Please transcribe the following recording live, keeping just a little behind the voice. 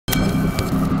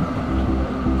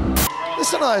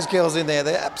listen to those girls in there.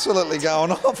 They're absolutely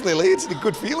going off, Lily. It's a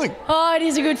good feeling. Oh, it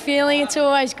is a good feeling. It's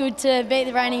always good to beat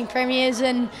the reigning premiers,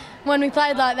 and when we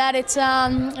played like that,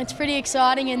 it's pretty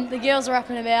exciting, and the girls are up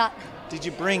and about. Did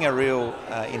you bring a real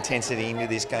intensity into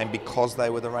this game because they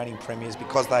were the reigning premiers,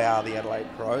 because they are the Adelaide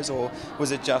Pros, or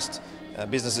was it just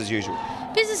business as usual?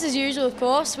 Business as usual, of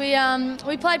course. We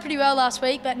played pretty well last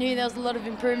week, but knew there was a lot of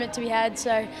improvement to be had.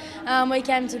 So we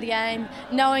came to the game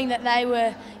knowing that they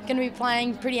were going to be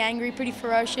playing pretty angry, pretty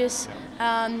ferocious.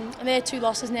 They're 2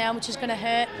 losses now, which is going to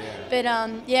hurt.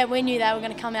 But we knew they were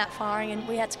going to come out firing, and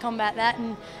we had to combat that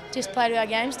and just play to our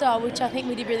game style, which I think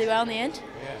we did really well in the end.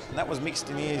 And that was mixed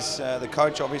in ears. The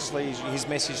coach, obviously, his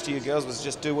message to you girls was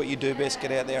just do what you do best,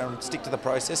 get out there and stick to the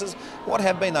processes. What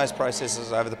have been those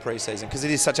processes over the pre-season? Because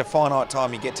it is such a finite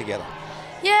time you get together.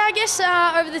 Yeah, I guess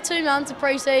over the 2 months of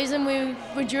pre-season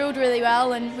we drilled really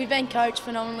well, and we've been coached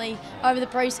phenomenally over the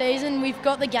pre-season. We've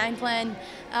got the game plan.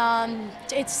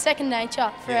 It's second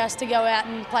nature for us to go out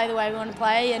and play the way we want to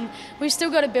play, and we've still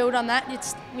got to build on that.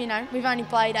 It's, we've only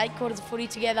played 8 quarters of footy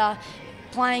together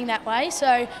playing that way,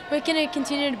 so we're going to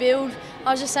continue to build.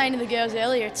 I was just saying to the girls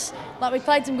earlier, it's like we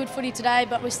played some good footy today,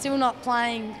 but we're still not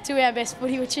playing to our best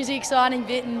footy, which is the exciting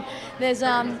bit, and there's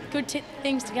good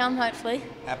things to come, hopefully.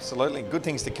 Absolutely, good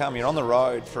things to come. You're on the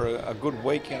road for a good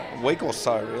week or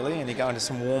so, really, and you're going to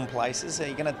some warm places. Are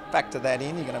you going to factor that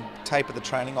in? You're going to taper the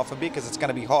training off a bit because it's going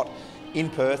to be hot in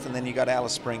Perth, and then you go to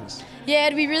Alice Springs. Yeah,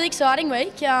 it'll be a really exciting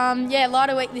week.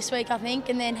 Lighter week this week, I think,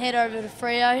 and then head over to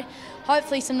Freo.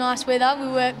 Hopefully some nice weather. We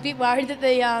were a bit worried that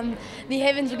the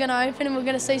heavens were going to open and we're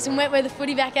going to see some wet weather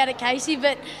footy back out at Casey,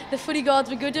 but the footy gods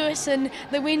were good to us, and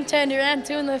the wind turned around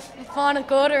too in the final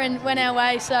quarter and went our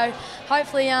way. So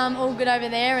hopefully all good over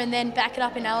there, and then back it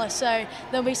up in Alice. So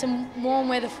there'll be some warm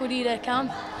weather footy to come.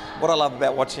 What I love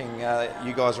about watching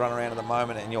you guys run around at the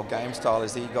moment and your game style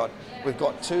is that we've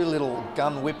got 2 little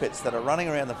gun whippets that are running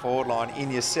around the forward line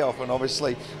in yourself, and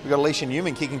obviously we've got Alicia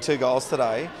Newman kicking 2 goals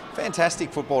today.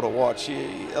 Fantastic football to watch.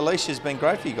 Alicia's been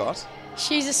great for you guys.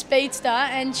 She's a speedster,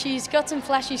 and she's got some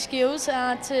flashy skills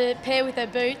to pair with her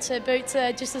boots. Her boots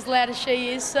are just as loud as she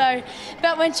is. So,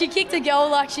 but when she kicked a goal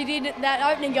like she did,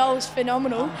 that opening goal was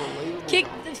phenomenal. Kicked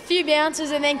a few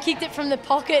bounces and then kicked it from the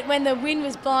pocket when the wind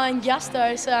was blowing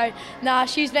gusto. So,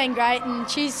 she's been great, and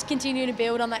she's continued to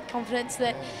build on that confidence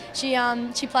that she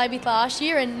played with last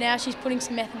year, and now she's putting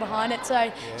some method behind it.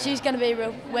 So she's going to be a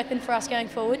real weapon for us going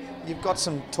forward. You've got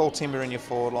some tall timber in your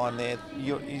forward line there.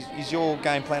 Is your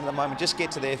game plan at the moment just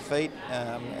get to their feet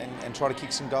and try to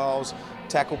kick some goals,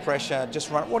 tackle pressure, just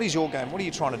run? What is your game? What are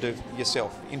you trying to do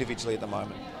yourself individually at the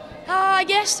moment? I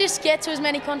guess just get to as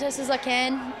many contests as I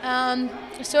can,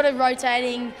 sort of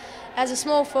rotating as a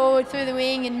small forward through the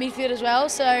wing and midfield as well.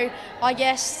 So I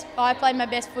guess I play my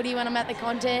best footy when I'm at the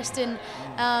contest, and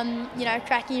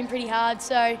cracking in pretty hard.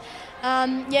 So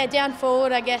down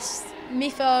forward, I guess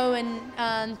Miffo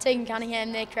and Tegan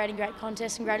Cunningham, they're creating great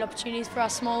contests and great opportunities for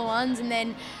us smaller ones. And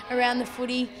then around the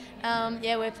footy,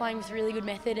 we're playing with really good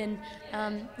method and,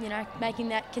 making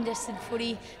that contested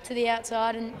footy to the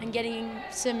outside and getting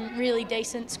some really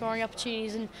decent scoring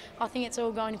opportunities. And I think it's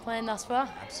all going to plan thus far.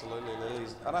 Absolutely, Lily.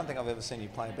 I don't think I've ever seen you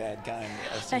play a bad game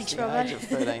since the age of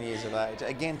 13 years of age.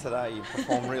 Again today, you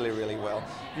performed really, really well.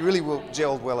 You really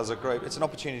gelled well as a group. It's an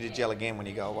opportunity to gel again when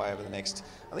you go away over the next,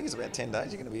 I think it's about 10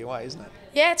 days you're going to be away, isn't it?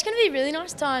 Yeah, it's going to be a really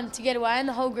nice time to get away, and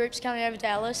the whole group's coming over to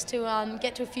Alice to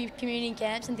get to a few community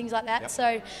camps and things like that. Yep.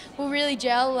 So we'll really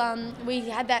gel. We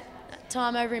had that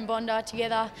time over in Bondi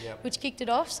together, which kicked it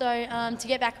off. So to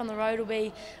get back on the road will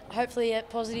be hopefully a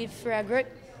positive for our group.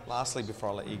 Lastly, before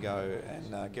I let you go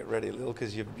and get ready a little,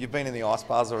 because you've been in the ice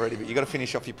bars already, but you've got to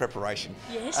finish off your preparation.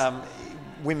 Yes.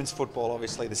 Women's football,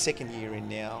 obviously, the second year in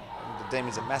now. The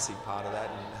Demons are a massive part of that,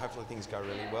 and hopefully things go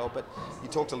really well. But you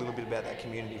talked a little bit about that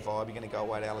community vibe. You're going to go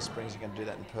away to Alice Springs, you're going to do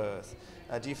that in Perth.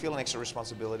 Do you feel an extra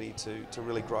responsibility to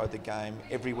really grow the game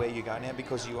everywhere you go now,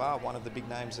 because you are one of the big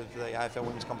names of the AFL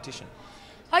women's competition?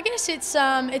 I guess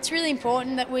it's really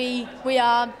important that we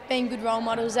are being good role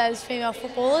models as female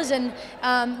footballers, and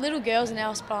little girls are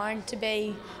now aspiring to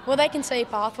be, well, they can see a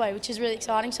pathway, which is really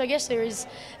exciting. So I guess there is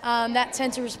that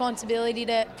sense of responsibility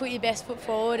to put your best foot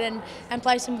forward and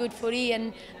play some good footy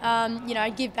and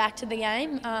give back to the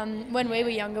game. When we were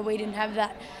younger, we didn't have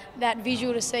that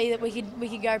visual to see that we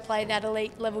could go play that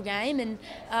elite level game, and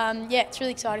it's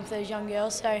really exciting for those young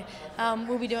girls. So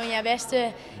we'll be doing our best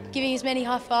to giving as many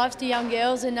high fives to young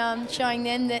girls girls and showing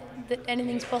them that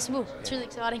anything's possible. It's really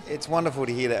exciting. It's wonderful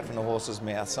to hear that from the horse's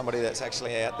mouth, somebody that's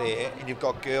actually out there, and you've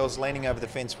got girls leaning over the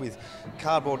fence with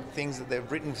cardboard things that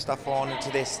they've written stuff on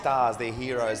to their stars, their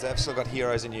heroes. They've still got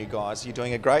heroes in you guys. You're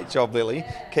doing a great job, Lily.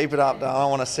 Keep it up. I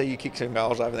want to see you kick some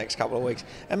goals over the next couple of weeks,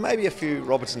 and maybe a few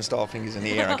Robertson-style fingers in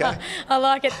the air, okay? I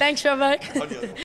like it. Thanks, Robbo.